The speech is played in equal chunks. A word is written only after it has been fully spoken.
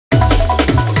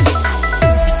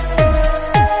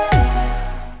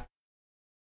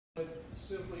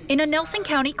In a Nelson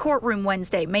County courtroom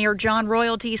Wednesday, Mayor John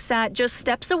Royalty sat just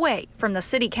steps away from the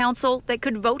city council that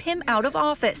could vote him out of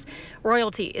office.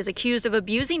 Royalty is accused of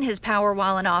abusing his power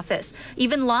while in office,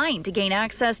 even lying to gain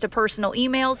access to personal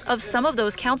emails of some of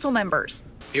those council members.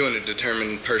 You want to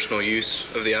determine personal use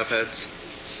of the iPads?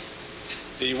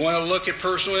 Do you want to look at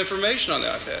personal information on the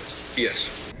iPads?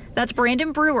 Yes. That's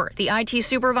Brandon Brewer, the IT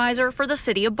supervisor for the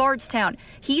city of Bardstown.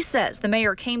 He says the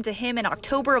mayor came to him in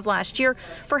October of last year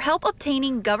for help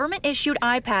obtaining government-issued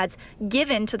iPads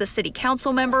given to the city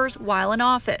council members while in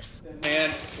office.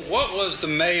 And what was the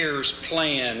mayor's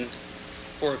plan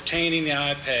for obtaining the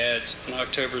iPads on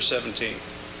October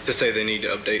 17th? To say they need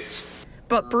updates.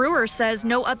 But Brewer says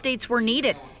no updates were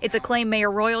needed. It's a claim Mayor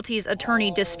Royalty's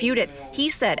attorney disputed. He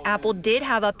said Apple did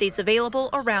have updates available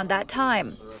around that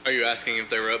time. Are you asking if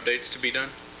there were updates to be done?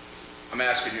 I'm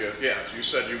asking you, yeah, you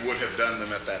said you would have done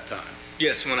them at that time.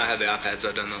 Yes, when I had the iPads,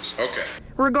 I've done those. Okay.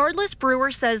 Regardless,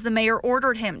 Brewer says the mayor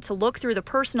ordered him to look through the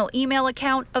personal email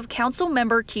account of council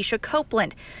member Keisha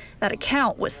Copeland. That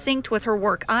account was synced with her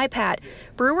work iPad.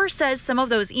 Brewer says some of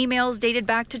those emails dated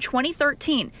back to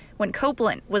 2013 when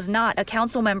Copeland was not a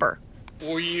council member.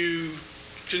 Were you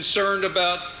concerned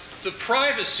about the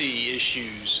privacy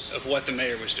issues of what the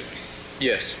mayor was doing?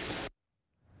 Yes.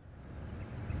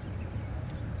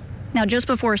 Now, just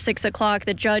before 6 o'clock,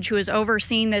 the judge who is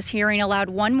overseeing this hearing allowed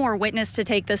one more witness to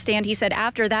take the stand. He said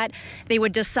after that, they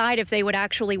would decide if they would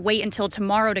actually wait until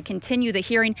tomorrow to continue the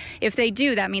hearing. If they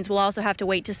do, that means we'll also have to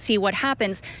wait to see what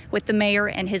happens with the mayor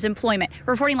and his employment.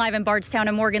 Reporting live in Bardstown,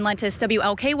 I'm Morgan Lentis,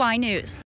 WLKY News.